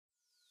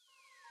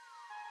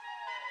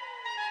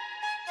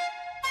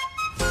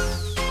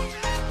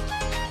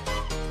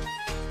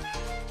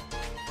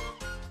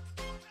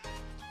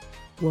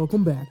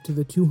Welcome back to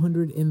the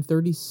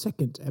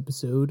 232nd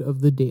episode of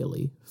the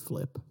Daily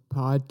Flip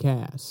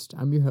podcast.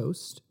 I'm your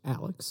host,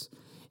 Alex,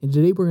 and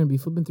today we're going to be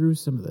flipping through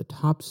some of the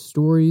top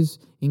stories,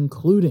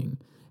 including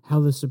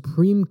how the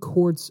Supreme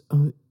Court's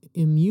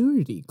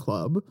immunity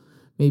club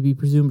may be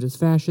presumed as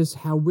fascist,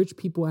 how rich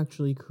people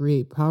actually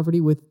create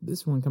poverty, with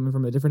this one coming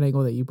from a different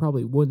angle that you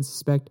probably wouldn't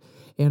suspect,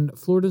 and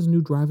Florida's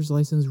new driver's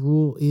license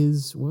rule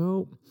is,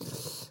 well,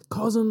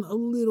 causing a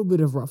little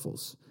bit of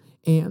ruffles.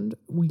 And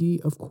we,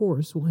 of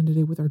course, will end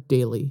today with our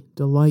Daily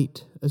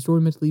Delight, a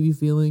story meant to leave you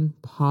feeling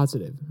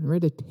positive and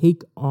ready to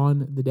take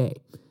on the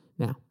day.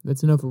 Now,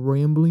 that's enough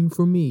rambling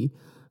from me.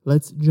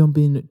 Let's jump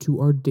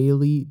into our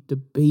daily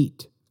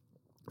debate.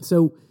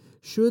 So,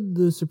 should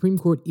the Supreme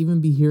Court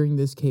even be hearing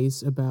this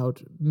case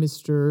about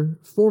Mr.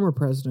 former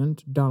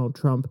President Donald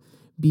Trump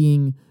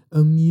being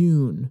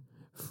immune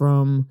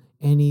from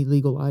any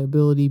legal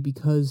liability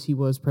because he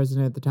was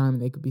president at the time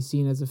and they could be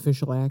seen as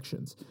official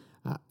actions?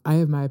 I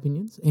have my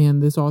opinions,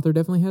 and this author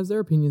definitely has their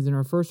opinions in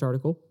our first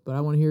article, but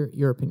I want to hear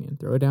your opinion.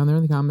 Throw it down there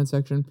in the comment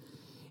section,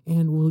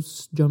 and we'll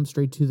jump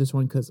straight to this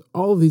one, because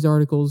all of these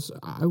articles,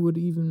 I would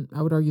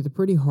argue they're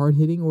pretty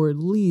hard-hitting, or at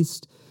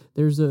least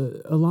there's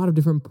a lot of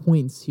different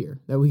points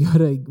here that we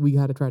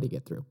gotta try to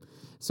get through.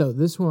 So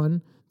this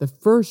one, the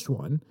first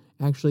one,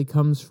 actually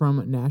comes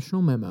from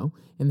National Memo,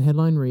 and the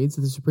headline reads,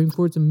 "The Supreme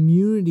Court's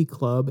Immunity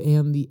Club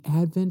and the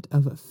Advent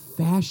of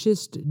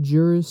Fascist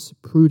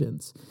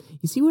Jurisprudence."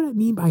 You see what I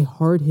mean by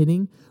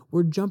hard-hitting?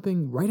 We're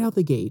jumping right out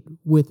the gate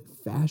with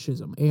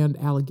fascism and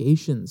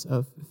allegations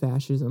of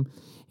fascism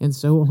and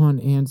so on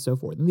and so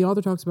forth. And the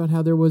author talks about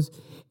how there was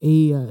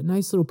a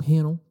nice little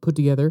panel put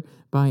together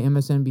by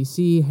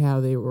MSNBC, how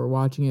they were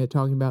watching it,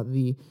 talking about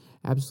the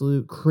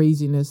absolute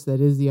craziness that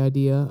is the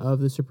idea of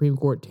the Supreme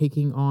Court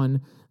taking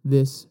on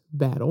this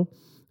battle.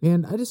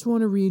 And I just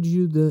want to read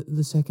you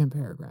the second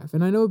paragraph.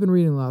 And I know I've been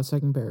reading a lot of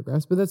second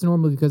paragraphs, but that's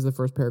normally because the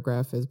first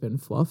paragraph has been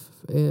fluff.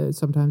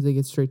 Sometimes they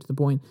get straight to the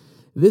point.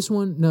 This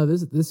one, no,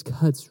 this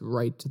cuts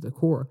right to the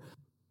core.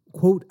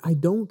 Quote, "I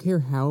don't care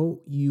how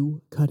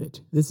you cut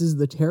it. This is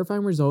the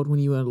terrifying result when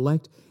you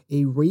elect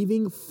a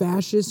raving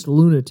fascist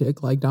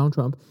lunatic like Donald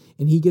Trump,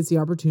 and he gets the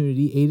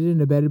opportunity, aided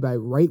and abetted by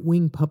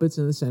right-wing puppets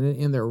in the Senate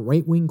and their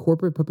right-wing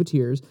corporate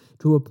puppeteers,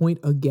 to appoint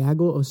a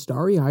gaggle of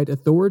starry-eyed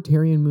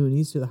authoritarian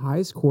moonies to the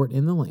highest court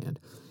in the land.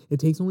 It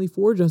takes only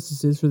 4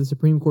 justices for the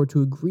Supreme Court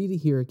to agree to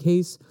hear a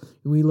case.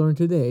 We learned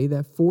today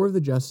that 4 of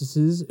the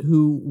justices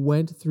who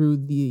went through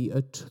the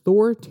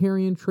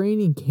authoritarian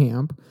training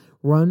camp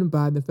run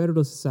by the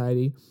Federalist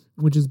Society,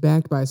 which is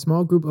backed by a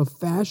small group of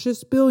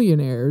fascist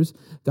billionaires,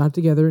 got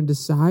together and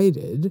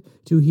decided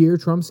to hear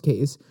Trump's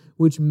case,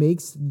 which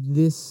makes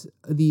this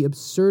the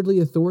absurdly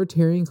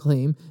authoritarian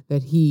claim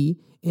that he,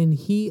 and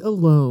he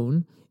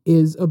alone,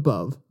 is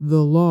above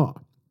the law."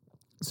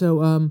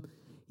 So,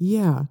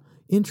 yeah,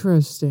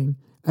 interesting.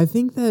 I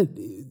think that,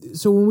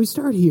 so when we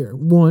start here,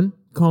 one,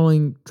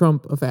 calling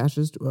Trump a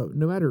fascist,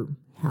 no matter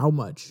how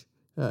much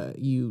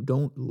you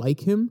don't like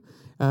him,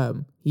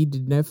 he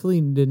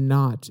definitely did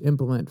not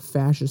implement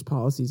fascist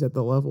policies at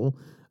the level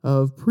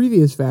of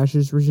previous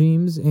fascist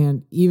regimes,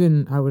 and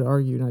even, I would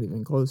argue, not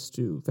even close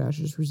to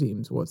fascist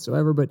regimes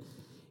whatsoever. But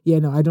yeah,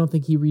 no, I don't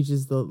think he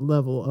reaches the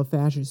level of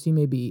fascist. He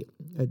may be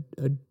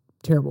a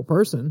terrible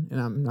person, and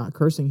I'm not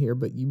cursing here,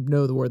 but you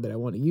know the word that I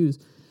want to use.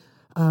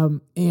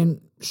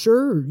 And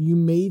sure, you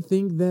may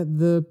think that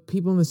the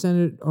people in the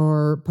Senate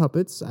are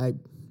puppets. I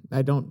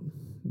don't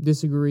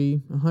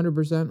disagree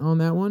 100% on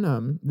that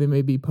one. They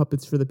may be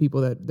puppets for the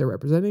people that they're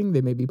representing.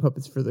 They may be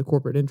puppets for the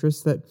corporate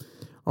interests that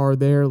are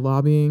there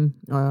lobbying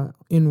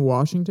in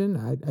Washington.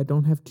 I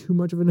don't have too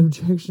much of an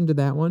objection to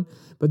that one.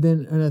 But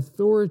then an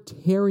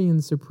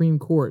authoritarian Supreme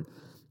Court,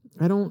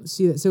 I don't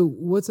see that. So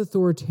what's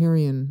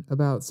authoritarian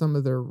about some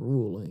of their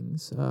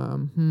rulings?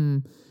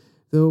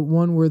 The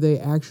one where they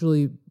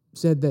actually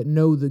said that,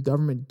 no, the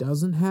government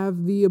doesn't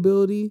have the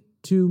ability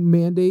to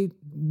mandate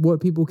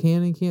what people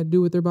can and can't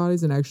do with their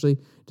bodies and actually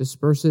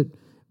disperse it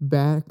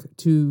back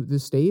to the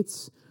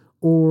states?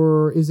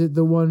 Or is it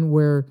the one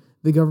where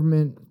the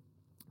government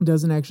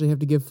doesn't actually have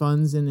to give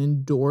funds and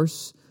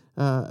endorse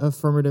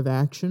affirmative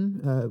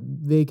action?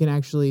 They can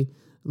actually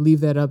leave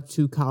that up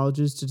to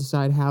colleges to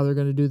decide how they're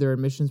going to do their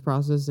admissions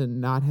process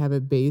and not have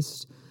it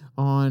based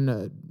on,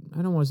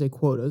 I don't want to say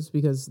quotas,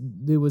 because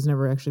it was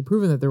never actually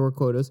proven that there were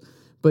quotas,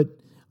 but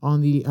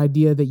on the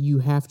idea that you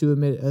have to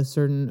admit a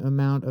certain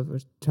amount of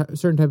a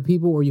certain type of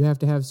people, or you have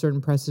to have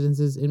certain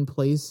precedences in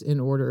place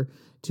in order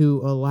to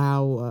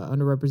allow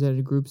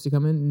underrepresented groups to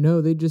come in. No,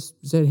 they just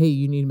said, hey,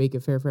 you need to make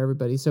it fair for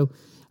everybody. So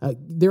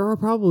there are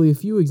probably a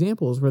few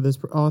examples where this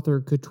author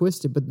could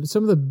twist it, but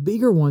some of the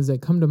bigger ones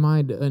that come to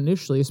mind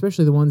initially,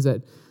 especially the ones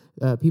that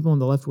people on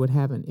the left would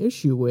have an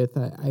issue with,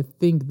 I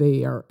think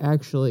they are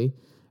actually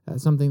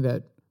something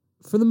that,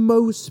 for the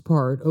most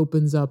part,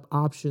 opens up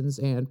options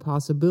and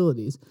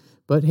possibilities.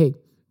 But hey,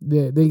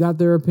 they got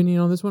their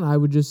opinion on this one. I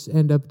would just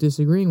end up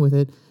disagreeing with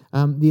it.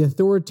 The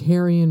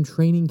authoritarian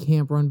training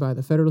camp run by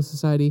the Federalist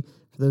Society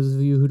for For those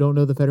of you who don't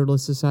know, the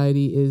Federalist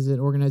Society is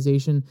an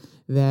organization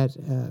that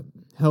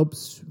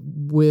helps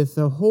with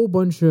a whole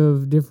bunch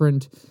of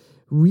different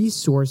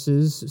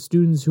resources,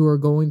 students who are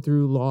going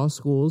through law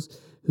schools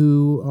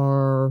who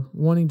are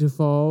wanting to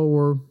fall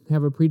or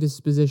have a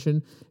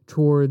predisposition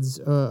towards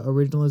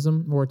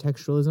originalism or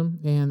textualism,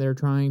 and they're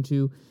trying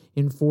to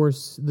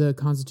enforce the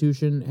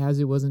Constitution as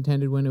it was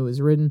intended when it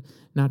was written,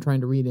 not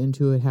trying to read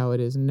into it how it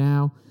is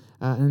now.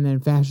 And then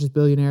fascist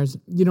billionaires.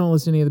 You don't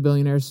listen to any of the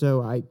billionaires,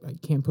 so I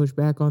can't push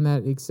back on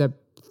that, except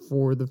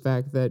for the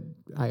fact that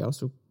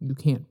you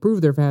can't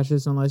prove they're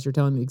fascists unless you're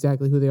telling me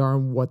exactly who they are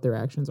and what their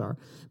actions are.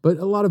 But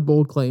a lot of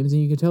bold claims,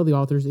 and you can tell the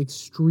author's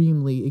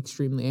extremely,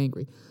 extremely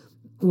angry.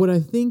 What I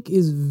think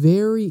is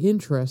very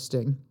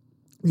interesting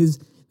is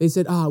they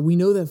said, we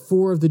know that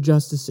four of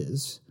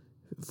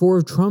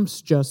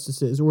Trump's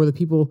justices, or the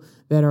people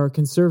that are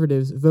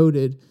conservatives,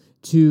 voted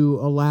to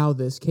allow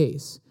this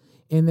case.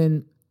 And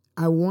then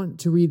I want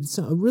to read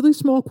a really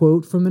small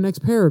quote from the next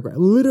paragraph,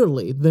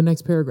 literally the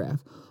next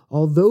paragraph.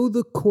 Although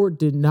the court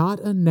did not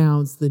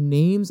announce the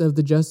names of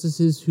the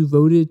justices who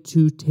voted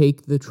to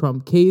take the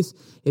Trump case,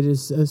 it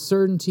is a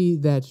certainty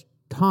that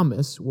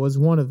Thomas was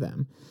one of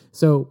them.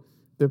 So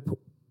the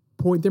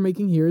point they're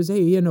making here is,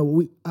 hey,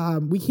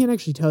 we can't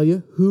actually tell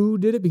you who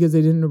did it because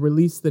they didn't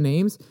release the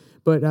names,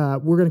 but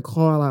we're going to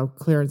call out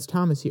Clarence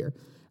Thomas here.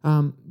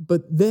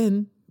 But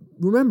then,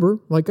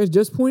 remember, like I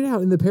just pointed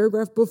out in the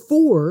paragraph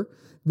before,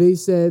 they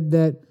said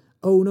that,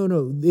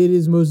 no, it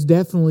is most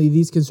definitely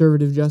these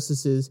conservative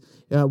justices.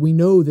 We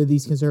know that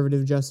these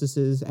conservative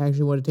justices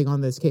actually want to take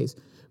on this case.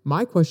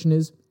 My question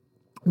is,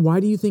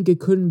 why do you think it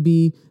couldn't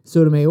be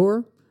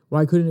Sotomayor?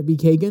 Why couldn't it be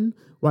Kagan?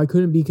 Why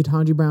couldn't it be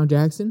Ketanji Brown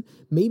Jackson?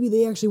 Maybe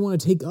they actually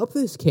want to take up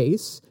this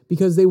case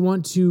because they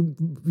want to,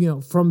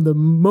 from the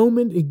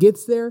moment it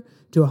gets there,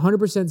 to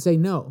 100% say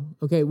no.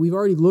 Okay, we've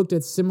already looked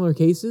at similar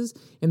cases,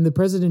 and the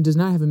president does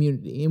not have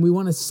immunity, and we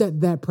want to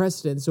set that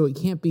precedent so it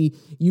can't be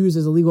used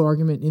as a legal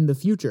argument in the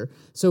future.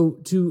 So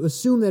to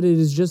assume that it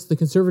is just the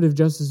conservative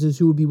justices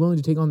who would be willing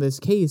to take on this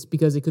case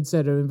because it could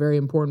set a very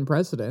important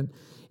precedent,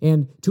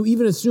 and to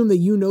even assume that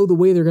the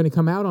way they're going to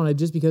come out on it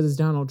just because it's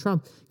Donald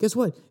Trump, guess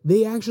what?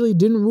 They actually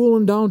didn't rule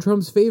in Donald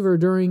Trump's favor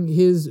during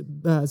his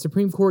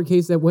Supreme Court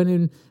case that went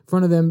in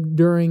front of them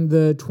during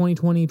the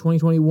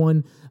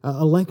 2020-2021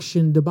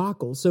 election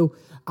debacle. So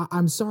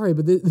I'm sorry,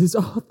 but this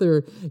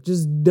author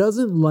just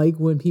doesn't like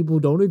when people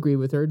don't agree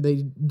with her.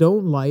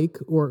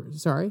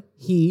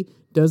 He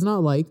does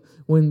not like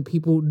when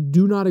people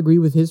do not agree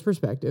with his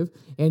perspective,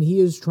 and he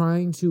is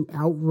trying to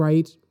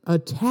outright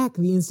attack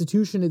the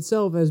institution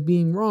itself as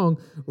being wrong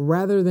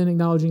rather than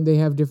acknowledging they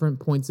have different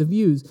points of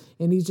views.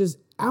 And he's just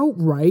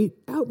outright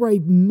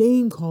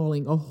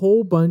name-calling a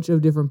whole bunch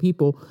of different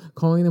people,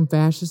 calling them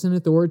fascist and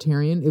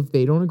authoritarian if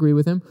they don't agree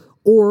with him,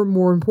 or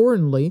more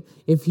importantly,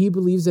 if he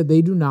believes that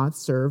they do not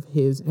serve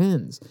his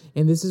ends.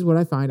 And this is what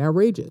I find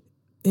outrageous.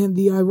 And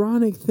the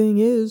ironic thing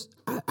is,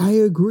 I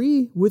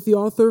agree with the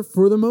author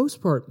for the most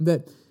part,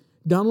 that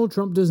Donald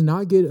Trump does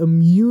not get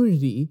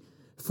immunity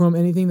from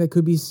anything that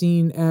could be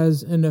seen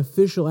as an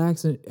official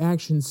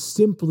action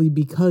simply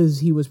because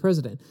he was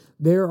president.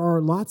 There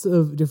are lots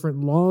of different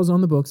laws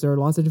on the books. There are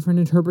lots of different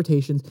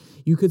interpretations.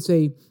 You could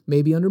say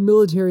maybe under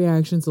military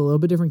action, it's a little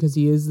bit different because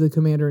he is the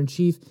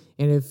commander-in-chief,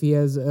 and if he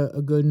has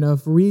a good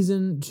enough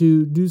reason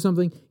to do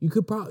something, you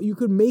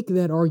could make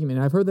that argument.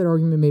 I've heard that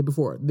argument made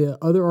before. The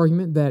other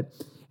argument that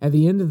at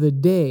the end of the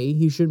day,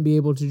 he shouldn't be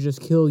able to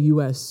just kill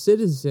U.S.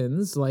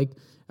 citizens like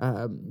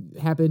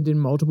happened in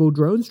multiple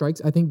drone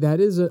strikes. I think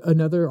that is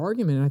another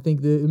argument. And I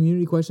think the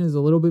immunity question is a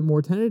little bit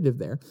more tentative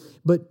there.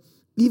 But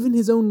even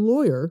his own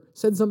lawyer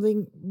said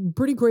something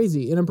pretty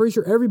crazy, and I'm pretty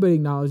sure everybody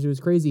acknowledged it was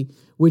crazy,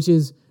 which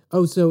is,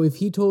 so if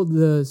he told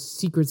the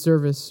Secret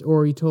Service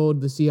or he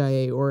told the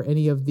CIA or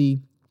any of the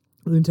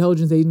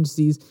intelligence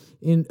agencies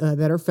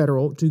that are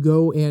federal to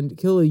go and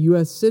kill a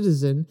U.S.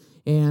 citizen,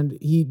 and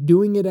he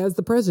doing it as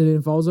the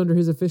president falls under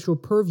his official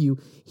purview,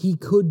 he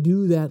could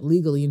do that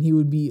legally and he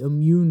would be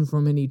immune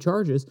from any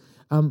charges.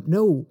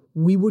 No,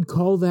 we would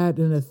call that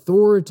an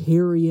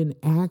authoritarian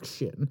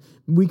action.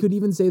 We could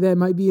even say that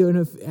might be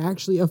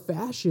actually a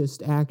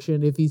fascist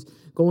action if he's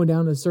going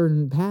down a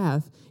certain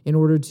path in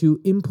order to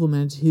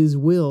implement his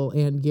will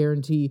and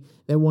guarantee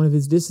that one of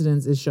his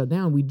dissidents is shut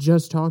down. We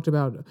just talked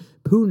about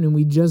Putin, and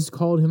we just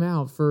called him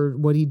out for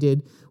what he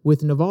did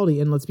with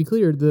Navalny. And let's be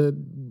clear, there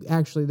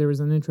was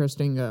an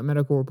interesting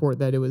medical report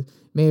that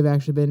may have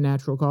actually been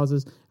natural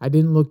causes. I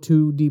didn't look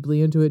too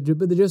deeply into it,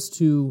 but just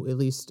to at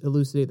least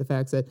elucidate the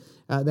facts that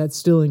that's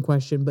still in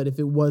question. But if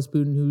it was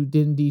Putin who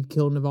did indeed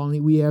kill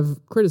Navalny, we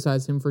have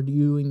criticized him for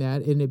doing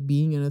that and it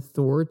being an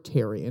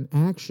authoritarian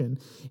action.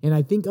 And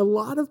I think a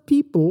lot of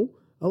people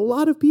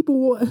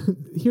will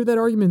hear that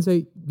argument and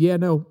say, yeah,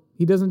 no,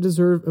 he doesn't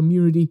deserve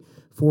immunity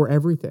for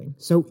everything.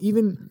 So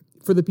even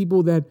for the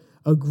people that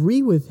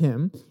agree with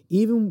him,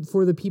 even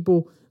for the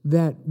people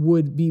that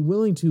would be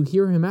willing to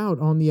hear him out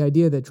on the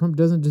idea that Trump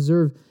doesn't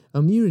deserve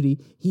immunity,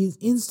 he's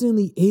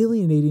instantly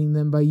alienating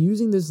them by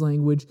using this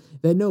language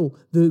that, no,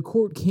 the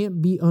court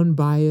can't be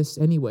unbiased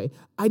anyway.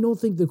 I don't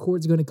think the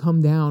court's going to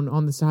come down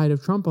on the side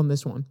of Trump on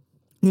this one.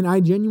 And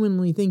I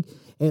genuinely think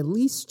at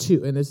least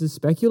two, and this is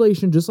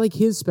speculation, just like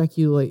he's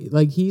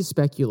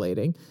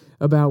speculating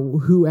about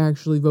who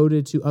actually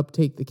voted to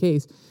uptake the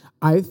case.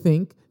 I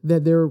think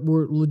that there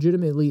were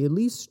legitimately at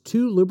least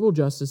two liberal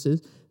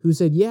justices who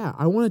said, yeah,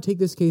 I want to take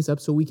this case up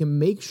so we can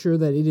make sure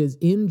that it is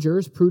in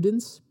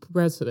jurisprudence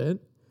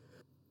precedent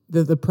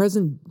that the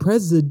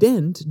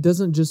president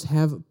doesn't just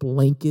have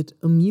blanket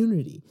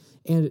immunity.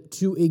 And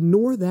to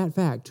ignore that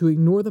fact, to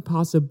ignore the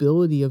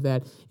possibility of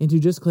that, and to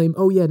just claim,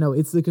 oh yeah, no,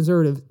 it's the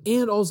conservatives,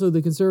 and also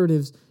the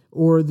conservatives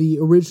or the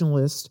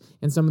originalists,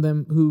 and some of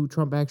them who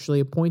Trump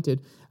actually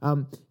appointed.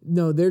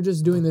 No, they're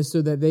just doing this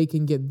so that they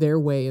can get their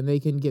way and they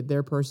can get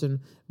their person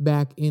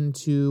back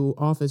into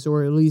office,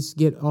 or at least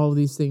get all of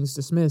these things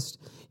dismissed,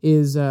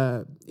 is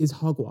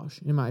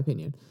hogwash, in my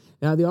opinion.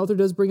 Now, the author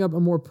does bring up a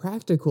more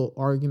practical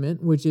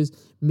argument, which is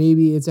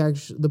maybe it's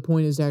actually the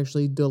point is to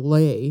actually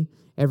delay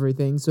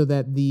everything so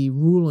that the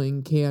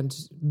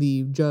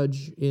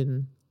judge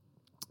in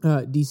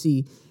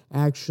D.C.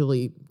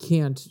 actually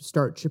can't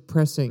start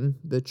pressing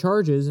the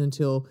charges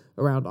until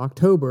around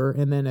October,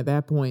 and then at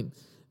that point,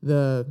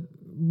 the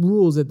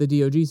rules at the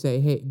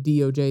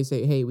DOJ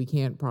say, hey, we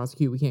can't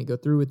prosecute, we can't go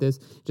through with this,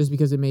 just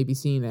because it may be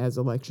seen as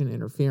election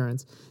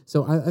interference.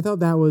 So I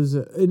thought that was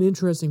an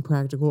interesting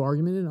practical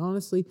argument, and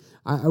honestly,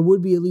 I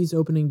would be at least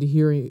opening to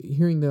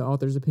hearing the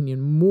author's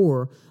opinion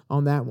more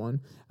on that one.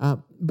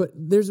 But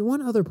there's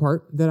one other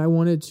part that I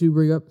wanted to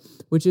bring up,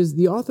 which is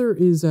the author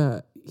is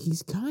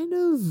he's kind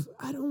of,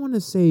 I don't want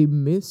to say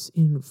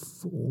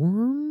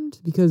misinformed,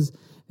 because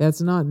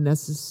that's not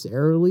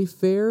necessarily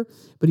fair,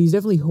 but he's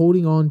definitely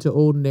holding on to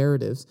old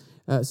narratives,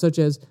 such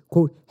as,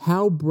 quote,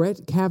 how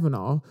Brett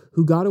Kavanaugh,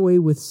 who got away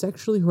with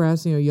sexually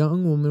harassing a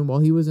young woman while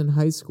he was in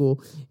high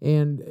school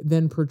and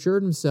then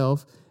perjured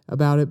himself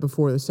about it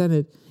before the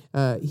Senate,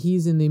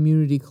 he's in the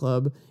immunity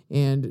club,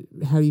 and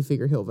how do you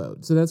figure he'll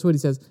vote? So that's what he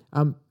says.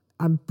 I'm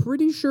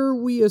pretty sure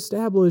we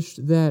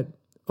established that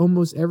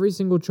almost every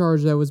single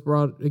charge that was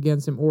brought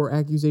against him, or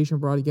accusation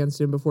brought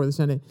against him before the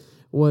Senate,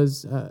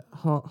 was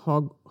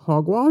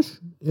hogwash.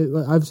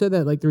 I've said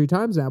that like 3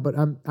 times now, but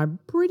I'm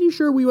pretty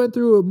sure we went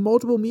through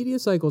multiple media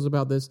cycles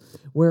about this,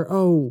 where,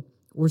 oh,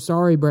 we're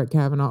sorry, Brett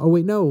Kavanaugh. Oh,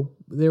 wait, no,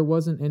 there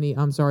wasn't any,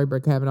 I'm sorry,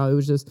 Brett Kavanaugh. It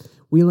was just,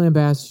 we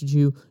lambasted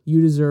you,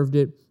 you deserved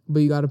it,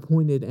 but you got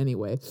appointed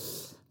anyway.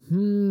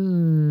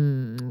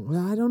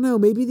 I don't know.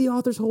 Maybe the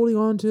author's holding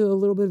on to a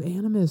little bit of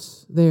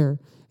animus there.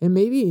 And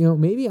maybe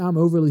I'm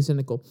overly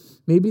cynical.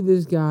 Maybe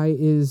this guy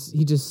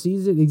he just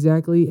sees it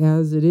exactly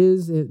as it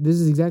is. This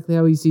is exactly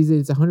how he sees it.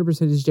 It's 100%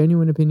 his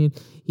genuine opinion.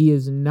 He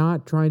is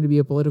not trying to be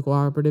a political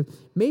operative.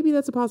 Maybe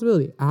that's a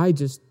possibility. I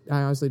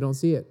honestly don't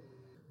see it.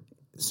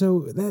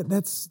 So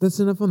that's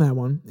enough on that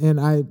one. And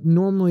I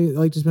normally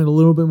like to spend a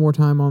little bit more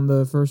time on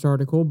the first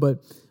article,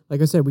 but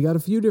like I said, we got a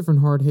few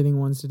different hard-hitting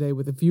ones today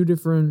with a few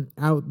different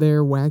out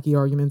there wacky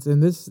arguments.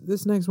 And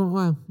this next one,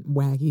 well,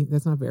 wacky,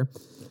 that's not fair.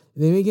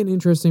 They make an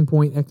interesting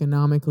point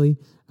economically.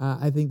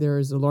 I think there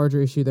is a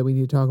larger issue that we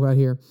need to talk about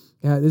here.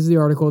 This is the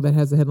article that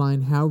has the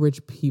headline, How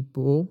Rich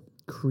People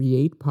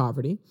Create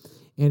Poverty.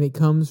 And it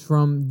comes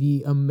from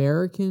the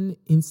American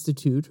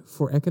Institute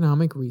for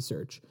Economic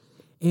Research.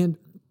 And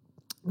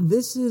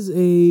this is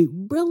a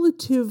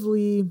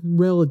relatively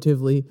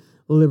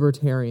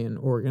libertarian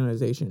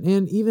organization.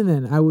 And even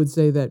then, I would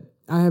say that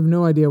I have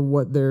no idea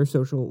what their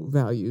social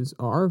values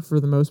are for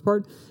the most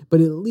part, but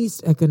at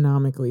least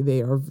economically,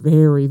 they are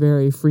very,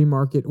 very free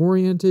market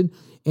oriented,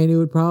 and it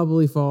would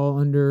probably fall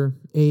under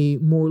a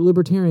more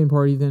libertarian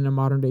party than a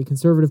modern day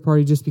conservative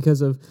party, just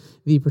because of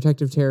the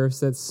protective tariffs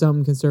that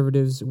some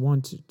conservatives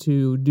want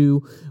to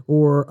do,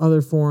 or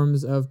other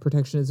forms of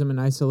protectionism and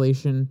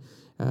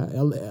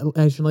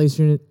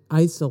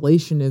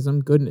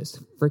isolationism, goodness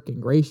freaking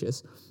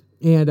gracious,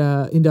 and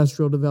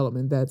industrial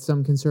development that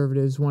some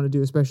conservatives want to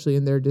do, especially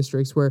in their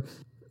districts where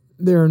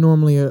there are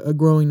normally a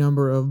growing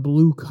number of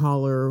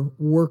blue-collar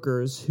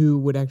workers who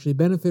would actually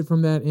benefit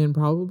from that and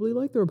probably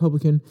like the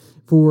Republican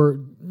for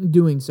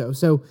doing so.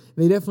 So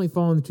they definitely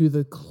fall into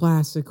the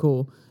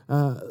classical,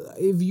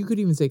 if you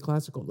could even say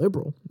classical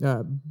liberal,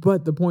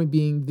 but the point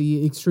being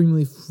the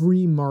extremely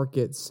free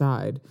market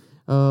side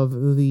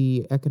of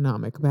the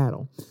economic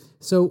battle.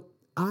 So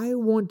I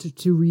want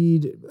to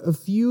read a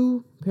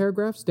few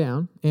paragraphs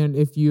down, and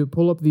if you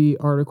pull up the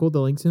article, the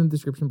link's in the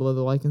description below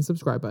the like and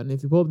subscribe button.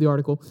 If you pull up the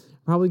article, I'm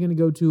probably going to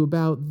go to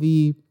about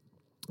the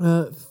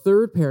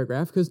third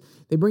paragraph, because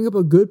they bring up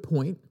a good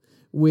point,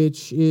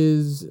 which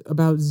is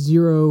about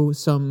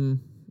zero-sum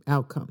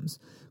outcomes.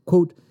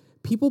 Quote,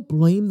 people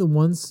blame the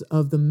wants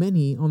of the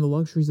many on the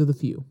luxuries of the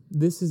few.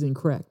 This is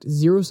incorrect.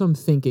 Zero-sum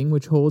thinking,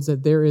 which holds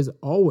that there is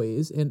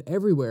always and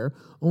everywhere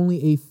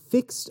only a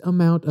fixed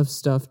amount of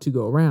stuff to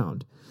go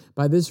around.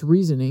 By this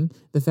reasoning,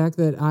 the fact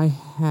that I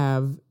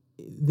have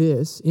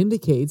this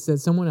indicates that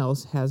someone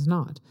else has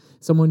not.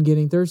 Someone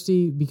getting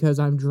thirsty because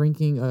I'm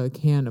drinking a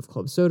can of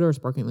club soda or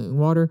sparkling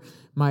water,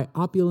 my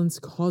opulence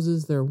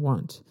causes their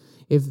want.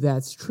 If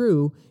that's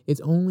true,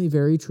 it's only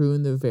very true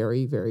in the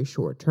very, very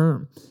short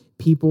term.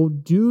 People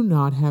do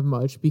not have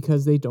much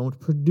because they don't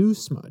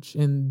produce much.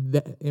 And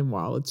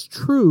while it's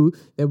true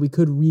that we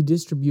could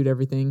redistribute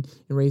everything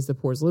and raise the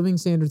poor's living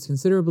standards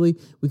considerably,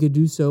 we could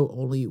do so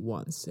only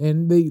once.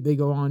 And they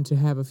go on to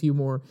have a few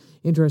more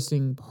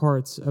interesting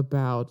parts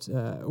about,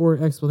 or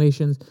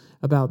explanations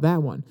about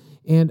that one.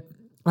 And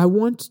I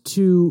want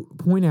to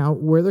point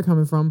out where they're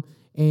coming from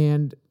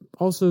and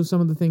also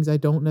some of the things I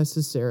don't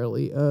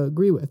necessarily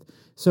agree with.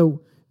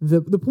 So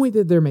the point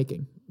that they're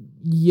making,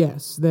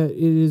 yes, that it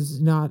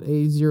is not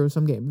a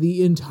zero-sum game.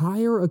 The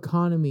entire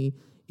economy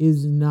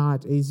is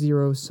not a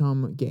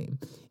zero-sum game.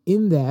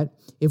 In that,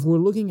 if we're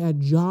looking at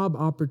job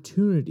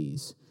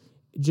opportunities,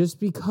 just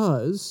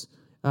because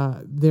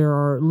there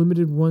are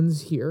limited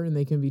ones here and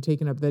they can be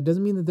taken up, that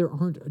doesn't mean that there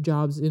aren't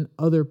jobs in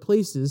other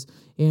places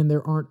and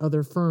there aren't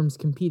other firms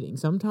competing.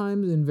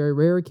 Sometimes, in very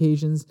rare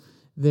occasions,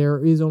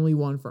 there is only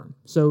one firm.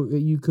 So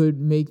you could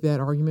make that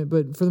argument,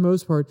 but for the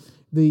most part,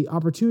 the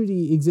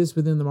opportunity exists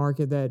within the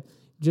market that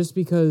just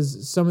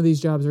because some of these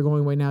jobs are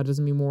going away now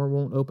doesn't mean more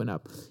won't open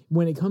up.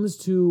 When it comes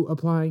to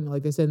applying,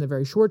 like I said, in the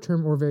very short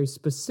term or very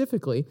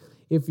specifically,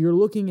 if you're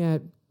looking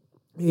at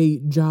a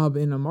job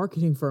in a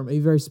marketing firm, a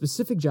very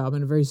specific job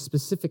in a very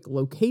specific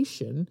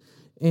location,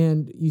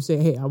 and you say,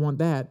 hey, I want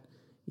that,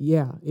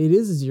 yeah, it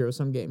is a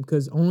zero-sum game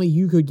because only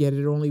you could get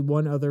it, only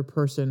one other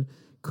person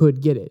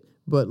could get it.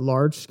 But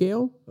large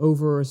scale,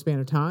 over a span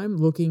of time,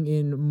 looking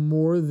in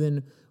more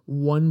than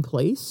one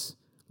place,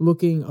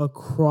 looking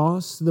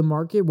across the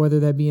market, whether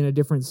that be in a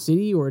different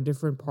city or a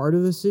different part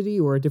of the city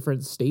or a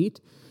different state,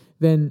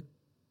 then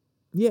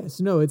yes,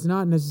 no, it's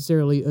not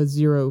necessarily a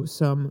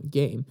zero-sum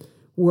game.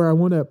 Where I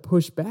want to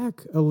push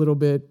back a little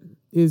bit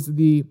is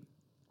the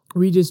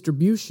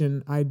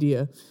redistribution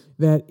idea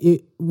that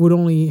it would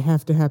only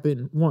have to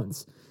happen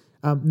once.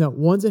 No,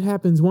 once it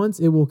happens once,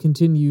 it will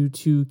continue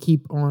to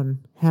keep on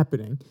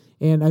happening.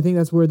 And I think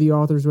that's where the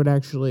authors would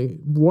actually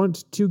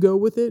want to go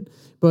with it,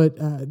 but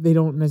they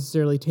don't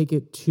necessarily take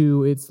it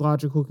to its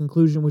logical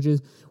conclusion, which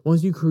is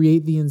once you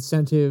create the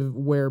incentive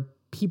where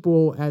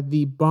people at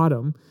the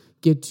bottom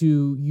get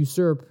to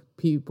usurp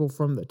people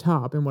from the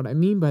top. And what I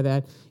mean by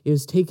that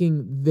is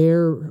taking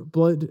their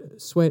blood,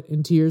 sweat,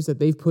 and tears that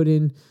they've put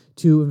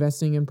into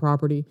investing in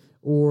property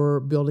or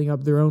building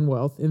up their own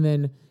wealth, and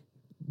then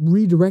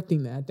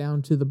redirecting that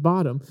down to the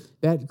bottom.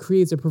 That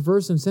creates a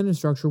perverse incentive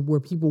structure where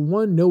people,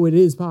 one, know it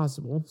is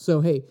possible.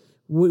 So, hey,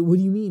 what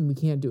do you mean we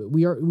can't do it?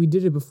 We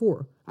did it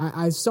before.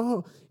 I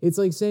saw, it's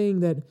like saying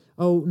that,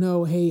 oh,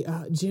 no, hey,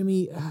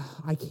 Jimmy,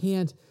 I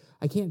can't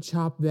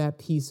chop that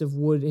piece of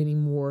wood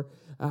anymore.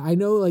 I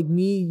know, like,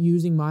 me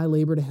using my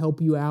labor to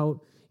help you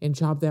out and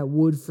chop that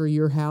wood for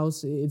your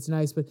house, it's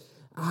nice, but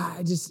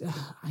I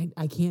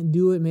can't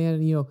do it,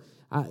 man. You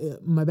know,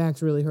 my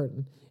back's really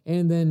hurting.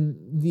 And then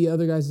the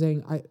other guy's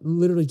saying, I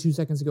literally 2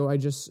 seconds ago, I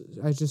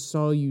just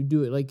saw you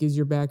do it. Like, is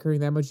your back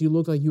hurting that much? You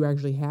look like you were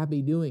actually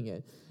happy doing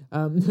it.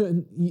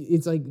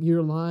 It's like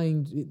you're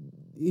lying.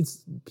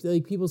 It's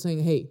like people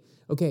saying, hey,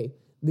 okay,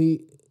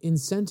 the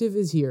incentive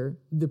is here.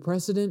 The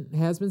precedent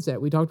has been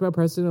set. We talked about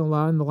precedent a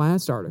lot in the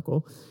last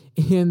article.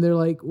 And they're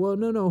like, well,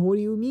 no, what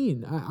do you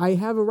mean? I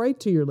have a right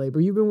to your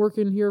labor. You've been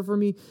working here for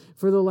me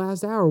for the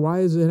last hour. Why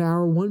is an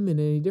hour 1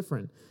 minute any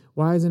different?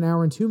 Why is an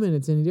hour and 2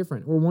 minutes any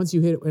different? Or once you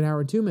hit an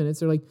hour and 2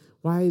 minutes, they're like,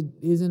 why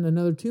isn't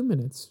another 2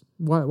 minutes?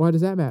 Why does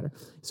that matter?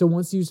 So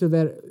once you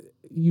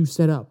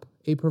set up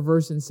a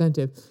perverse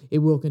incentive, it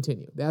will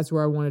continue. That's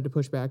where I wanted to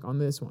push back on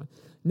this one.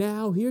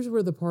 Now, here's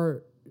where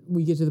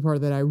we get to the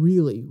part that I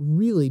really,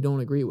 really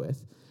don't agree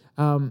with.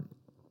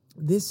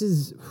 This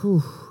is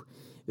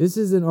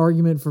an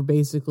argument for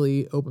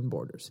basically open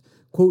borders.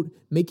 Quote,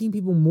 making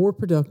people more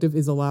productive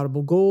is a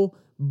laudable goal,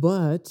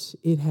 but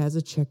it has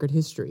a checkered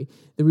history.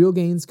 The real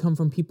gains come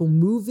from people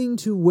moving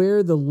to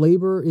where their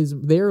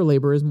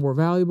labor is more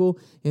valuable,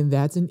 and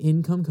that's in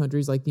income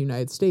countries like the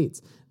United States.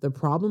 The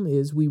problem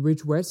is we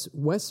rich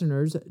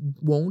Westerners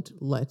won't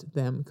let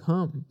them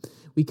come.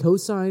 We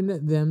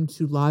co-sign them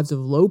to lives of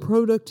low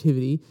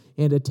productivity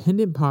and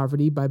attendant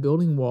poverty by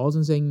building walls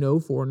and saying no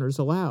foreigners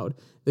allowed.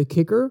 The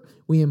kicker,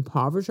 we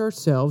impoverish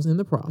ourselves in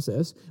the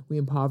process. We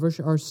impoverish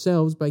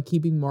ourselves by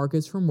keeping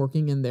markets from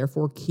working and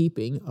therefore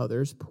keeping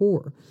others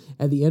poor.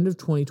 At the end of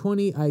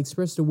 2020, I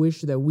expressed a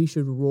wish that we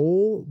should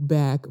roll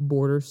back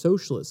border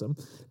socialism.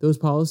 Those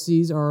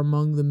policies are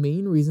among the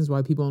main reasons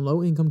why people in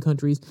low-income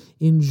countries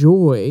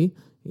enjoy,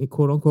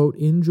 quote-unquote,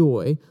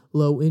 enjoy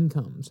low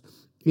incomes.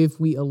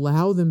 If we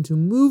allow them to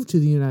move to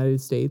the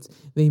United States,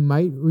 they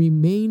might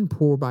remain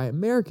poor by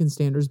American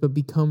standards but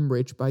become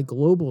rich by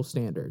global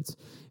standards.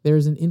 There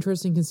is an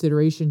interesting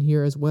consideration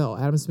here as well.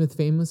 Adam Smith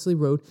famously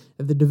wrote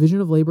that the division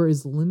of labor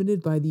is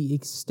limited by the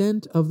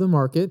extent of the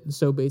market,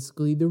 so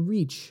basically the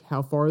reach,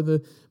 how far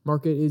the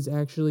market is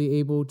actually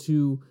able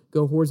to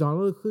go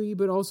horizontally,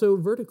 but also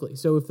vertically.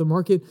 So if the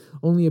market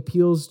only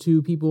appeals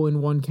to people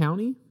in one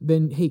county,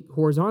 then, hey,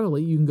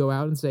 horizontally, you can go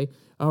out and say,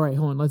 all right,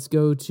 hold on, let's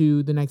go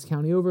to the next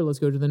county over, let's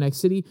go to the next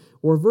city,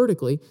 or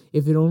vertically,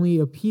 if it only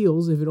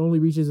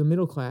reaches a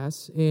middle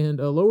class and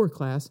a lower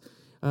class,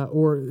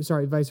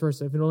 vice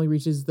versa. If it only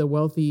reaches the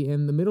wealthy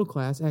and the middle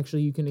class,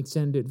 actually you can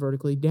extend it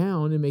vertically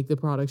down and make the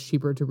products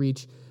cheaper to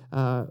reach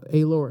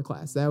a lower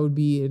class. That would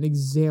be an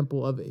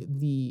example of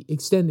the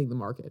extending the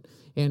market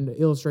and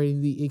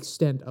illustrating the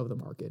extent of the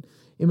market.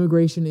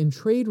 Immigration and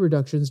trade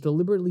reductions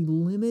deliberately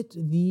limit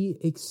the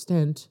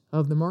extent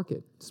of the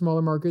market.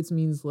 Smaller markets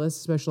means less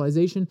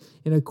specialization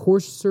and a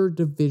coarser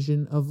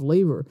division of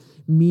labor,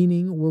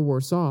 meaning we're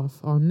worse off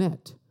on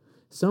net.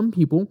 Some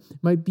people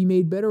might be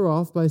made better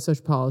off by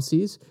such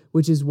policies,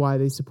 which is why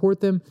they support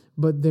them,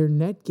 but their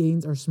net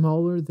gains are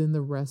smaller than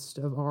the rest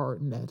of our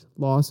net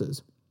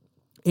losses.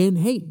 And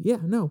hey,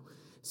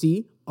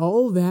 see,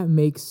 all that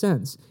makes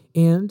sense.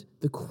 And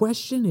the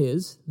question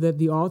is that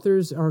the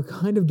authors are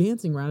kind of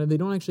dancing around and they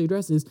don't actually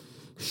address is,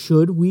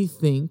 should we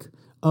think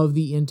of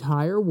the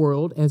entire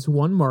world as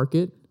one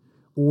market,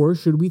 or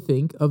should we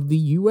think of the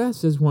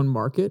U.S. as one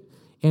market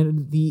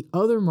and the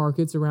other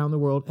markets around the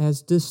world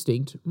as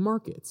distinct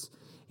markets?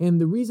 And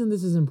the reason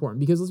this is important,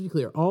 because let's be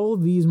clear, all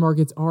of these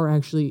markets are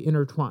actually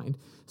intertwined.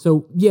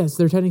 So yes,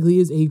 there technically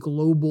is a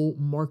global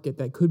market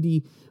that could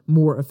be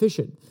more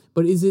efficient.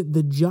 But is it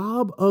the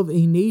job of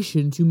a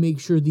nation to make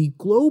sure the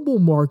global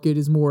market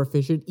is more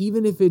efficient,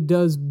 even if it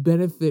does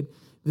benefit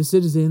the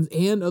citizens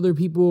and other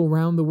people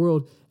around the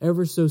world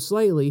ever so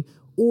slightly?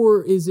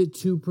 Or is it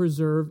to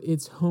preserve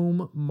its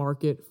home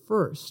market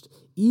first,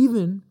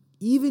 even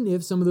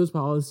if some of those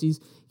policies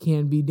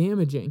can be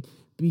damaging?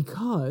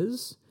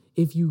 Because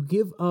if you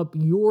give up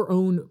your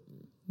own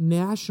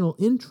national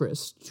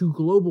interest to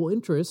global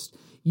interest,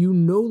 you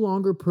no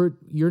longer put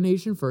your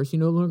nation first. You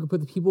no longer put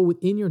the people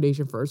within your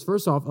nation first.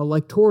 First off,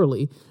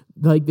 electorally,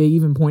 like they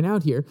even point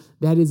out here,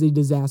 that is a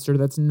disaster.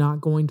 That's not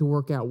going to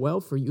work out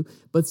well for you.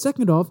 But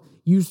second off,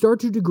 you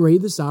start to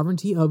degrade the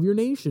sovereignty of your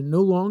nation.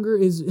 No longer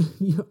is,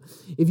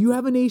 if you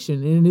have a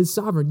nation and it is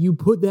sovereign, you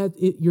put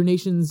your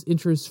nation's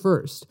interests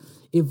first.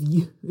 If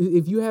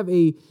you have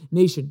a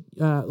nation,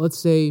 let's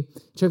say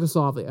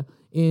Czechoslovakia,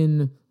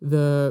 in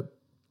the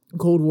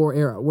Cold War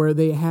era, where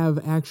they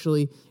have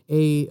actually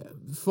a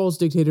false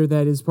dictator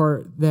that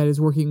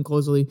is working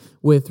closely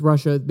with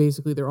Russia.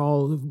 Basically, they're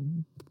all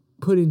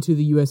put into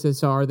the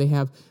USSR. They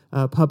have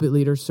puppet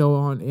leaders, so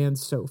on and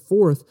so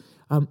forth.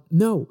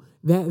 No,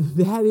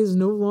 that is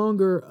no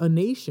longer a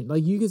nation.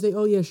 Like, you can say,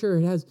 oh yeah, sure,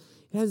 it has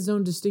its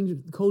own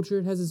distinct culture,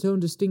 it has its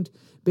own distinct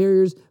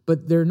barriers,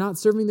 but they're not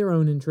serving their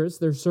own interests.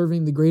 They're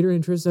serving the greater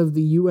interests of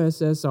the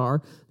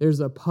USSR. There's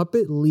a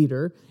puppet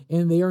leader,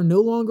 and they are no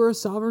longer a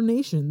sovereign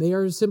nation. They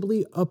are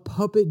simply a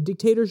puppet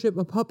dictatorship,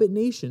 a puppet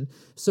nation.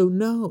 So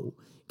no,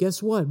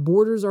 guess what?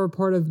 Borders are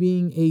part of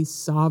being a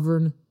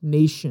sovereign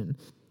nation.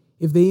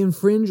 If they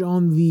infringe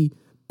on the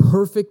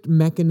perfect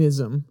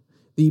mechanism,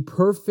 the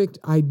perfect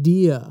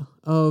idea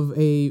of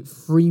a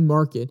free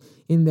market,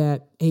 in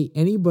that, hey,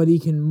 anybody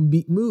can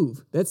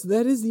move.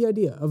 That is the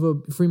idea of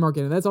a free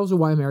market, and that's also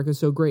why America is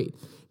so great,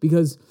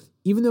 because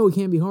even though it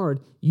can be hard,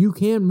 you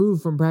can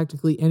move from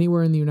practically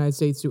anywhere in the United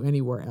States to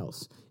anywhere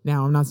else.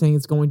 Now, I'm not saying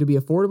it's going to be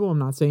affordable. I'm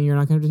not saying you're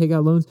not going to take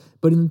out loans,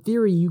 but in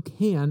theory, you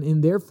can,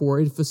 and therefore,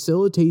 it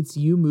facilitates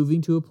you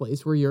moving to a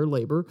place where your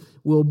labor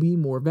will be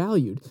more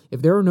valued.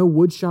 If there are no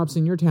wood shops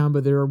in your town,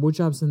 but there are wood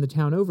shops in the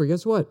town over,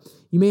 guess what?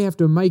 You may have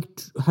to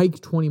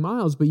hike 20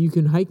 miles, but you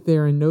can hike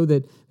there and know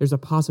that there's a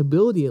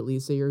possibility, at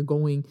least, that you're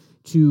going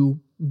to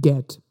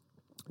get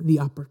the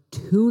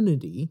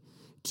opportunity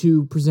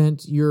to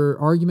present your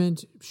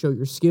argument, show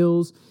your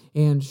skills,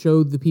 and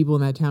show the people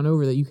in that town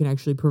over that you can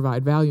actually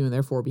provide value and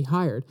therefore be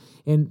hired.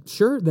 And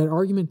sure, that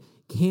argument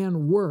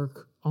can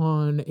work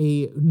on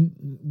a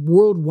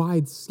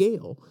worldwide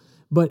scale,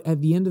 but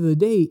at the end of the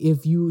day,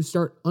 if you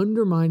start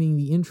undermining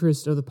the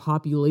interest of the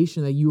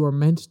population that you are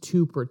meant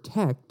to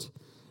protect,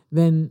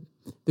 then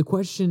the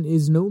question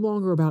is no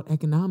longer about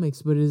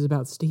economics, but it is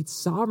about state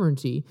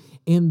sovereignty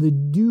and the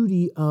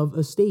duty of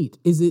a state.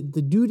 Is it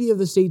the duty of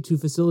the state to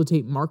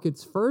facilitate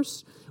markets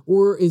first,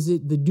 or is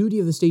it the duty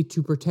of the state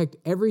to protect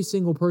every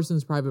single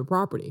person's private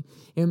property?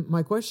 And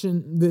my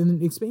question then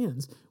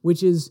expands,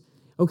 which is,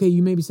 okay,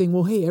 you may be saying,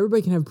 well, hey,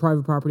 everybody can have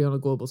private property on a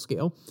global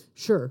scale.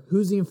 Sure,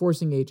 who's the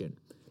enforcing agent?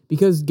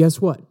 Because guess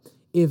what?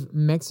 If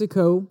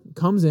Mexico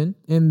comes in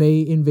and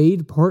they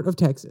invade part of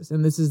Texas,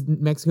 and this is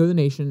Mexico the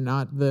nation,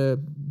 not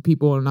the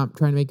people, are not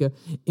trying to make an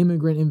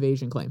immigrant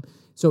invasion claim.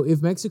 So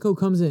if Mexico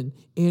comes in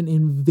and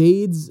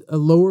invades a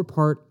lower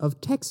part of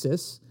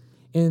Texas,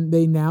 and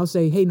they now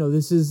say, hey, no,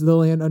 this is the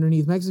land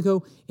underneath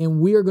Mexico, and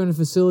we are going to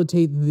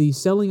facilitate the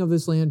selling of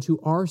this land to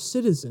our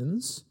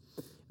citizens,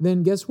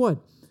 then guess what?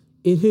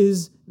 It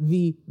is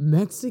the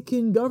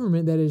Mexican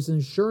government that is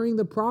ensuring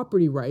the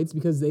property rights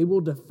because they will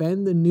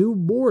defend the new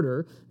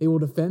border, they will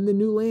defend the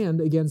new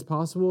land against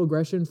possible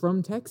aggression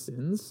from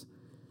Texans.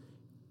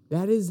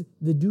 That is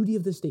the duty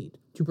of the state,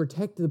 to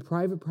protect the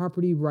private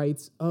property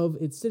rights of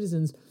its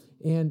citizens.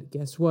 And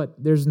guess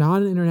what? There's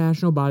not an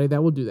international body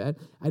that will do that.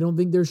 I don't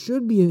think there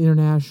should be an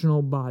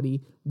international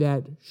body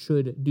that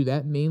should do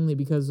that, mainly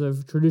because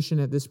of tradition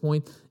at this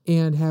point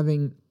and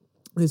having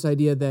this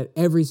idea that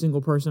every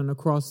single person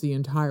across the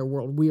entire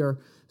world, we are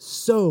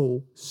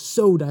so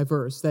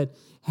diverse that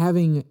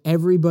having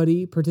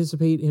everybody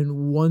participate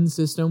in one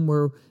system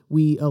where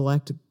we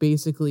elect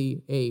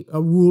basically a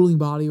ruling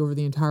body over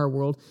the entire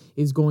world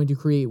is going to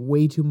create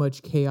way too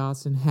much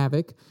chaos and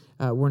havoc.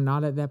 We're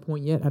not at that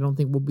point yet. I don't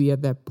think we'll be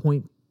at that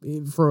point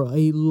for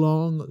a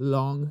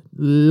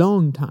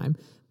long time.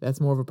 That's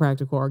more of a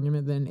practical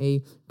argument than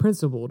a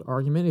principled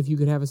argument. If you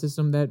could have a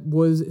system that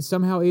was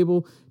somehow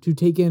able to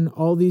take in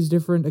all these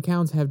different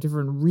accounts, have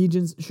different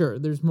regions, sure,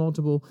 there's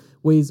multiple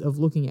ways of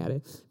looking at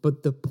it.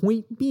 But the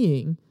point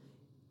being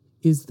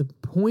is the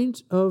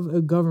point of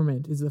a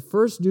government, is the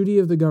first duty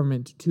of the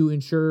government to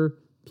ensure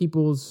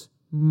people's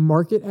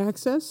market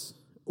access,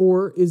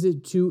 or is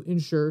it to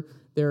ensure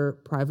their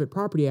private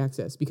property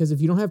access? Because if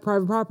you don't have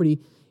private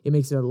property, it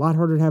makes it a lot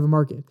harder to have a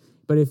market.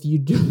 But if you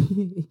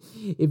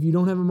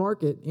don't have a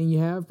market and you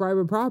have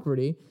private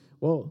property,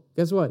 well,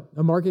 guess what?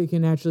 A market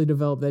can actually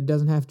develop that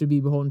doesn't have to be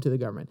beholden to the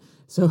government.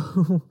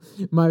 So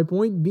my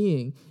point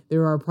being,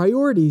 there are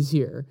priorities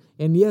here.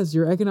 And yes,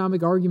 your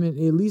economic argument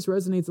at least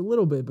resonates a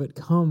little bit, but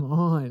come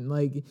on.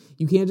 Like,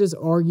 you can't just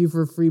argue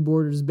for free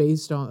borders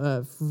based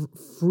on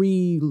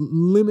free,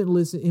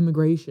 limitless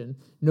immigration,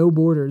 no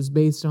borders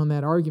based on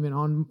that argument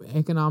on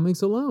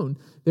economics alone.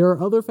 There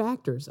are other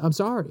factors. I'm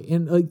sorry.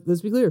 And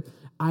let's be clear.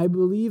 I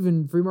believe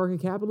in free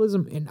market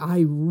capitalism, and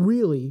I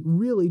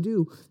really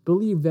do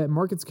believe that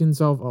markets can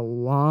solve a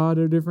lot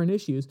of different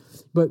issues,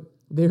 but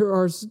there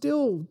are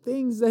still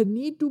things that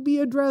need to be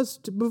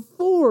addressed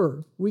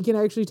before we can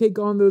actually take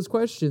on those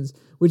questions,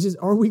 which is,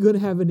 are we going to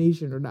have a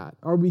nation or not?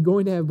 Are we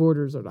going to have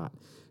borders or not?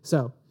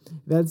 So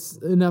that's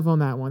enough on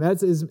that one.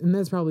 And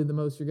that's probably the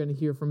most you're going to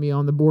hear from me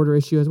on the border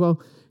issue as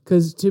well,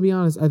 because to be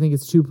honest, I think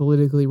it's too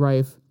politically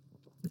rife.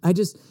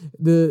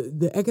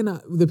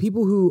 The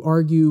people who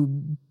argue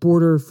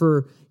border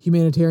for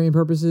humanitarian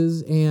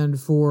purposes and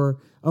for,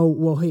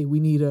 we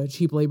need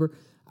cheap labor,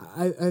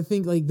 I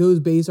think like those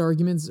base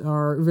arguments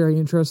are very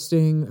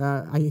interesting.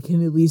 I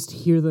can at least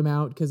hear them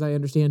out because I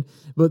understand.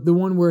 But the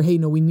one where,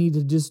 we need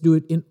to just do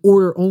it in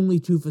order only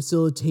to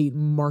facilitate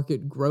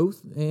market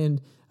growth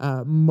and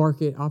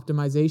market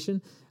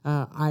optimization,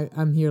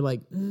 I'm here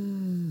like,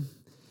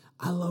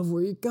 I love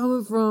where you're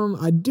coming from.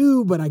 I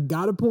do, but I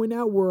got to point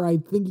out where I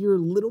think you're a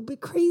little bit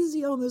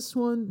crazy on this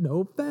one.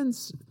 No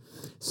offense.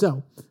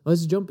 So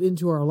let's jump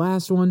into our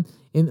last one.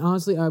 And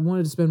honestly, I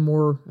wanted to spend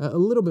a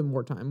little bit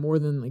more time, more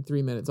than like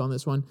 3 minutes on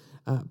this one.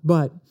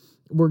 But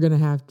we're going to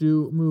have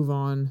to move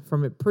on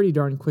from it pretty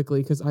darn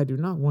quickly because I do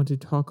not want to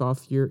talk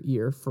off your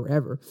ear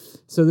forever.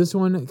 So this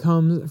one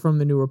comes from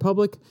the New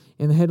Republic,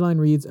 and the headline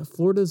reads,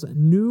 Florida's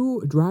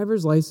new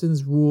driver's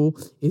license rule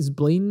is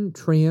blatant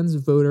trans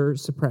voter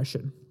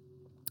suppression.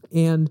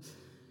 And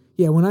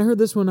yeah, when I heard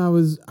this one, I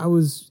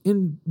was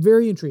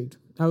very intrigued.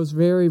 I was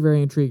very,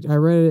 very intrigued. I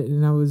read it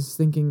and I was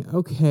thinking,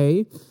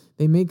 okay,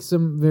 they make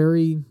some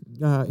very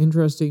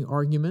interesting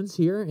arguments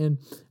here, and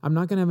I'm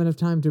not going to have enough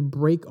time to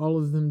break all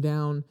of them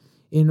down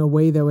in a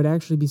way that would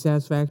actually be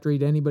satisfactory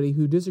to anybody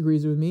who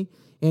disagrees with me.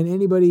 And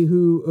anybody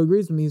who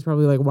agrees with me is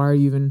probably like, why are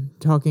you even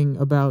talking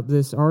about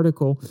this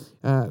article?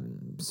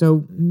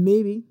 So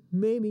maybe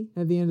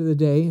at the end of the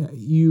day,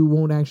 you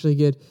won't actually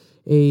get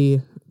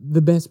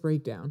the best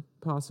breakdown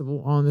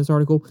possible on this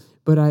article,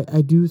 but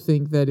I do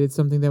think that it's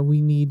something that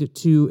we need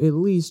to at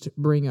least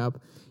bring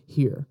up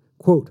here.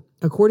 Quote,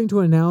 according to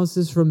an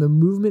analysis from the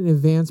Movement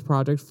Advance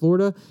Project,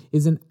 Florida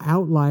is an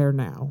outlier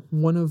now,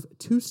 one of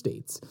 2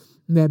 states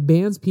that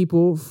bans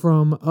people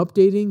from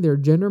updating their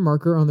gender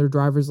marker on their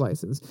driver's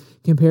license.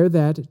 Compare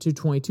that to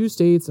 22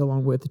 states,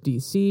 along with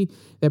D.C.,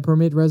 that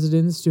permit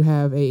residents to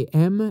have a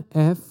M,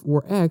 F,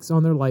 or X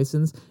on their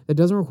license that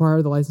doesn't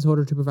require the license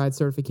holder to provide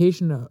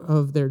certification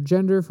of their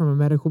gender from a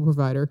medical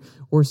provider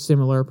or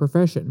similar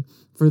profession.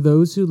 For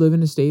those who live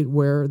in a state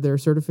where their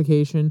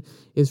certification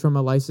is from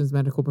a licensed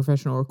medical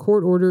professional or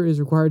court order is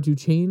required to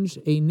change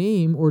a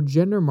name or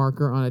gender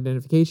marker on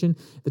identification,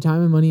 the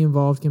time and money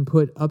involved can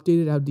put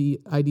updated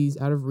IDs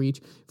out of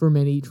reach for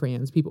many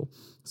trans people.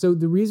 So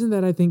the reason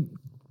that I think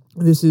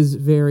this is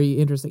very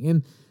interesting,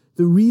 and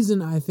the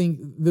reason I think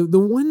the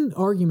one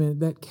argument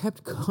that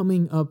kept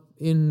coming up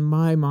in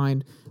my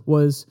mind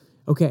was,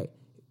 okay,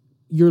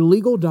 your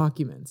legal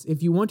documents,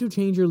 if you want to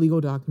change your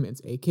legal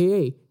documents,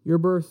 aka your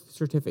birth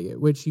certificate,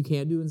 which you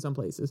can do in some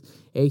places,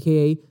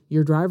 aka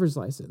your driver's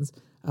license,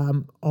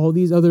 all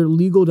these other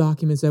legal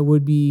documents that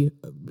would be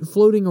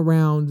floating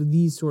around,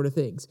 these sort of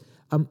things.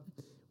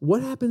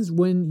 What happens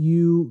when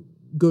you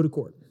go to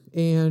court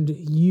and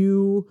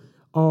you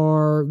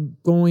are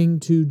going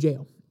to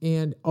jail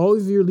and all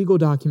of your legal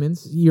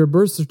documents, your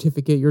birth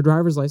certificate, your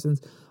driver's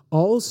license,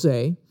 all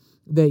say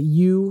that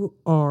you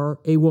are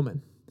a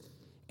woman.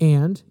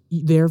 And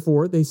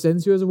therefore, they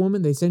sentence you as a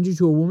woman. They send you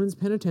to a woman's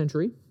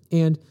penitentiary,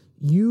 and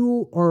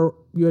you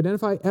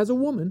identify as a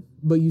woman,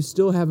 but you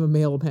still have a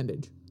male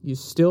appendage. You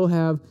still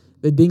have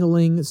the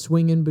ding-a-ling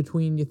swinging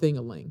between your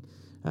thing-a-ling.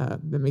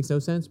 That makes no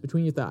sense,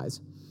 between your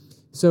thighs.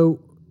 So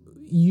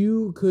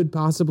you could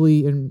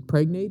possibly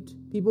impregnate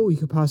people. You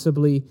could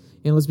possibly,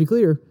 and let's be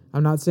clear,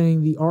 I'm not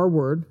saying the R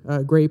word,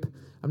 grape.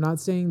 I'm not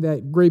saying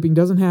that graping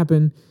doesn't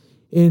happen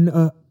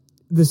in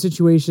the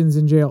situations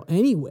in jail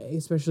anyway,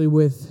 especially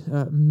with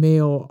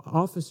male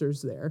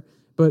officers there.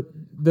 But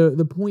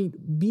the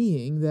point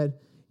being that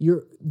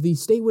the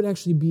state would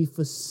actually be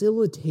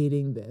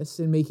facilitating this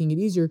and making it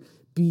easier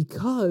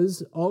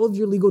because all of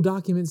your legal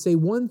documents say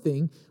one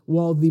thing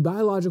while the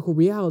biological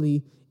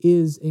reality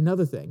is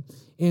another thing.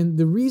 And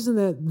the reason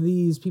that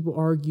these people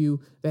argue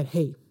that,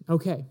 hey,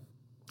 okay,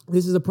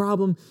 this is a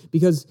problem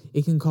because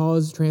it can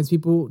cause trans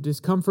people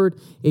discomfort.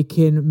 It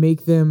can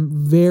make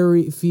them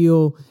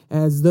feel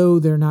as though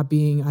they're not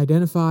being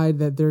identified,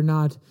 that they're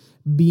not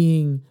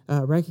being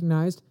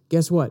recognized.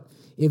 Guess what?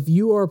 If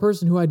you are a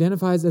person who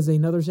identifies as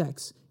another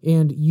sex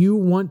and you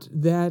want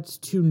that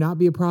to not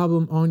be a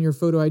problem on your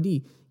photo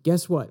ID,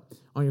 guess what?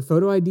 On your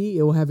photo ID,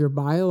 it will have your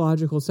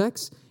biological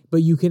sex,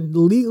 but you can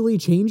legally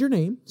change your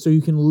name. So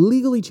you can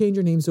legally change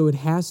your name so it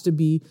has to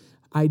be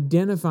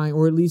identifying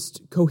or at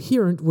least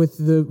coherent with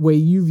the way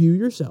you view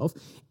yourself.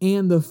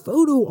 And the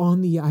photo on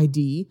the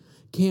ID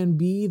can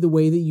be the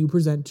way that you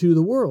present to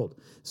the world.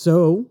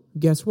 So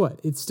guess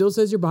what? It still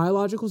says your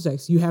biological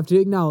sex. You have to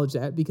acknowledge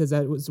that because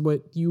that was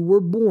what you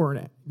were born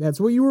at. That's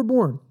what you were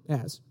born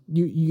as.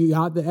 You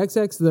got the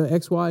XX, the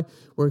XY.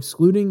 We're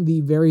excluding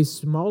the very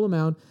small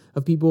amount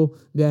of people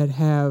that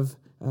have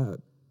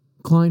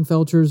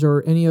Klinefelters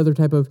or any other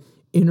type of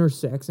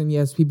intersex. And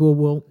yes, people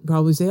will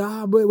probably say,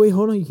 wait,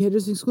 hold on, you can't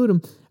just exclude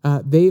them.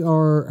 They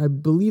are, I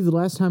believe the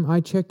last time I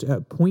checked,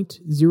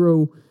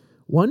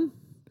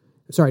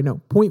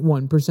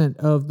 0.1%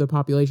 of the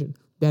population.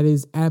 That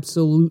is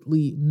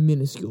absolutely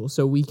minuscule.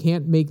 So we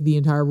can't make the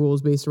entire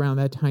rules based around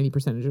that tiny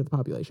percentage of the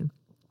population.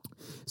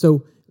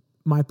 So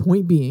my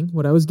point being,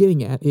 what I was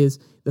getting at is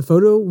the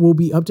photo will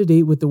be up to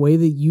date with the way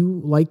that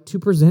you like to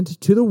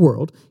present to the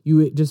world.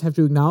 You just have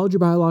to acknowledge your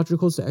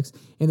biological sex,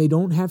 and they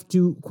don't have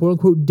to, quote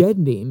unquote, dead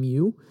name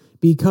you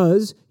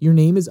because your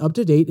name is up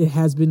to date. It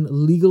has been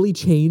legally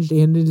changed,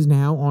 and it is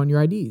now on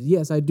your IDs.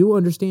 Yes, I do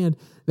understand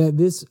that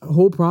this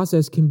whole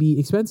process can be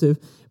expensive,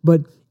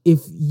 but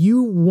if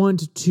you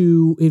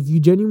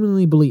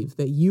genuinely believe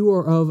that you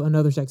are of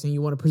another sex and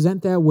you want to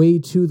present that way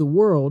to the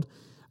world,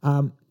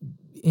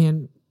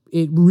 and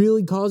it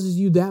really causes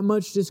you that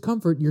much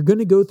discomfort, you're going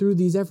to go through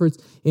these efforts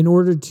in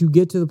order to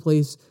get to the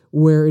place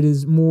where it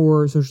is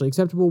more socially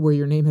acceptable, where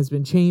your name has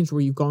been changed,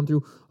 where you've gone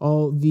through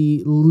all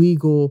the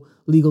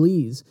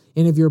legalese.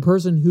 And if you're a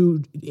person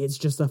who it's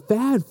just a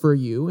fad for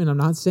you, and I'm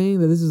not saying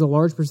that this is a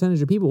large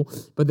percentage of people,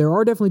 but there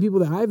are definitely people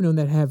that I've known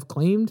that have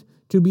claimed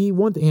to be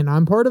one thing, and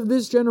I'm part of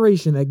this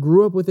generation that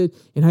grew up with it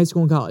in high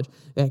school and college,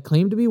 that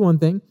claimed to be one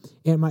thing,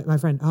 and my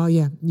friend,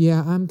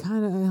 I'm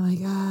kind of like,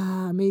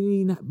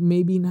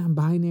 maybe not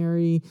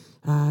binary,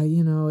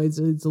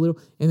 it's a little,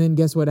 and then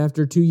guess what,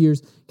 after 2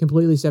 years,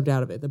 completely stepped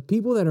out of it. The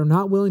people that are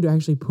not willing to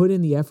actually put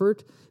in the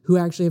effort, who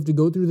actually have to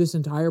go through this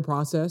entire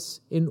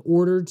process in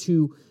order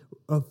to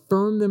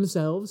affirm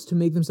themselves, to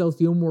make themselves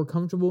feel more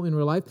comfortable in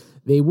real life,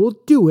 they will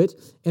do it,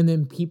 and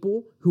then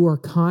people who are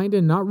kind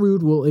and not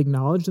rude will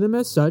acknowledge them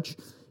as such,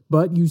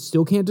 but you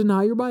still can't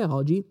deny your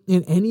biology,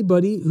 and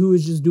anybody who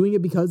is just doing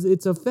it because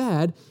it's a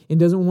fad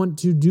and doesn't want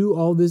to do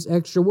all this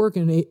extra work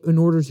in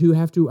order to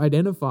have to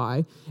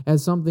identify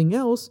as something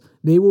else,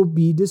 they will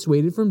be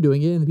dissuaded from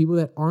doing it, and the people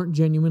that aren't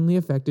genuinely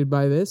affected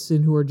by this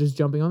and who are just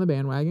jumping on the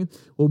bandwagon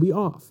will be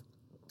off.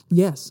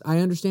 Yes, I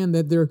understand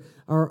that there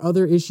are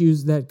other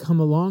issues that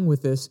come along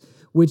with this,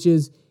 which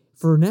is,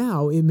 for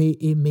now, it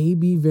may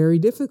be very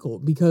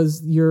difficult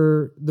because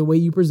the way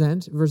you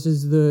present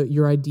versus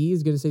your ID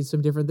is going to say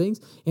some different things.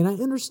 And I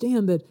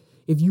understand that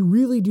if you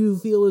really do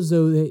feel as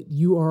though that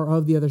you are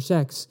of the other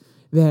sex,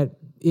 that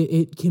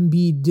it can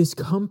be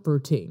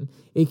discomforting.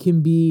 It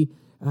can be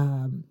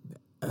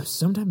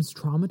sometimes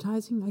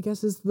traumatizing, I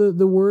guess is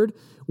the word,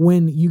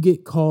 when you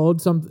get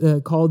called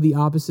the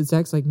opposite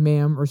sex, like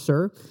ma'am or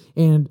sir,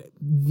 and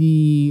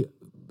the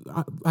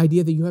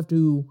idea that you have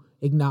to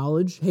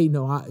acknowledge, hey,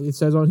 no, it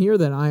says on here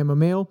that I am a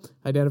male,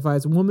 identify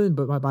as a woman,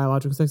 but my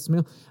biological sex is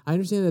male. I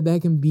understand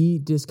that can be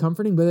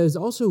discomforting, but that is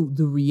also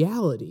the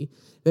reality.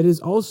 That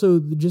is also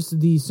just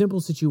the simple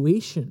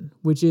situation,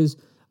 which is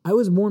I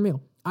was born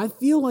male. I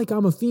feel like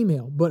I'm a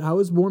female, but I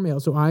was born male,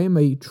 so I am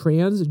a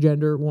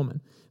transgender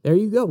woman. There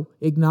you go.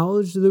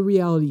 Acknowledge the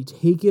reality.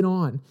 Take it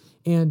on.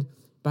 And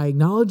by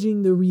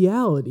acknowledging the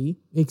reality,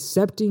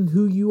 accepting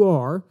who you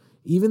are,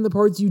 even the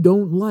parts you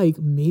don't like,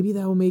 maybe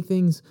that will make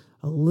things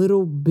a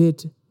little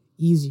bit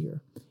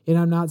easier. And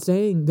I'm not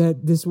saying that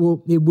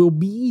it will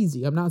be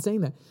easy. I'm not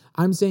saying that.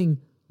 I'm saying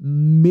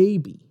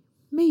maybe.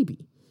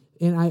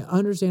 And I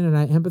understand and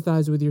I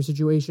empathize with your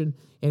situation.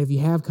 And if you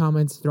have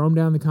comments, throw them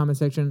down in the comment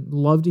section.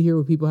 Love to hear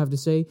what people have to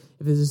say.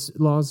 If this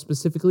law is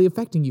specifically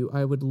affecting you,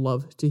 I would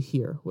love to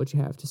hear what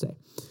you have to say.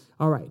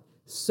 All right,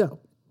 so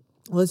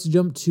let's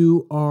jump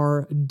to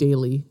our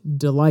daily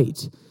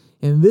delight.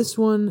 And this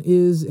one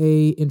is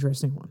a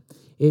interesting one.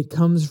 It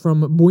comes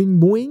from Boing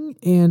Boing,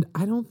 and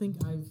I don't think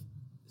I've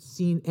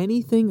seen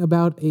anything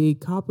about a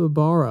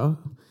capybara,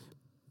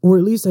 or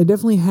at least I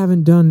definitely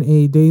haven't done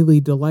a daily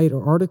delight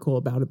or article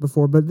about it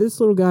before, but this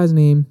little guy's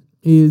name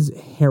is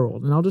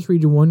Harold. And I'll just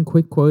read you one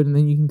quick quote, and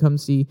then you can come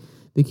see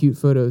the cute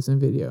photos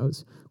and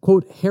videos.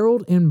 Quote,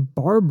 Harold and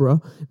Barbara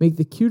make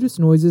the cutest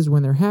noises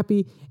when they're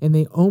happy, and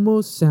they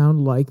almost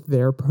sound like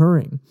they're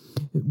purring.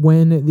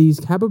 When these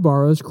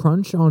capybaras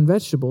crunch on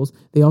vegetables,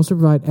 they also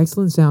provide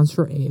excellent sounds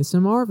for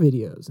ASMR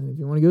videos. And if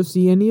you want to go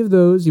see any of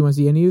those, you want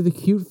to see any of the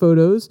cute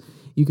photos,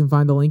 you can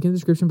find the link in the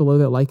description below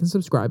that like and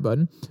subscribe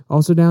button.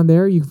 Also down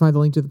there, you can find the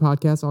link to the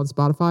podcast on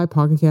Spotify,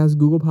 Pocket Cast,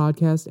 Google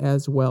Podcast,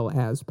 as well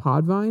as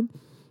Podvine.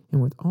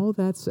 And with all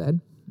that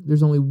said,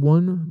 there's only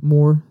one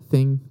more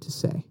thing to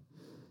say.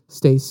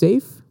 Stay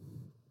safe.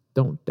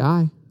 Don't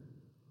die.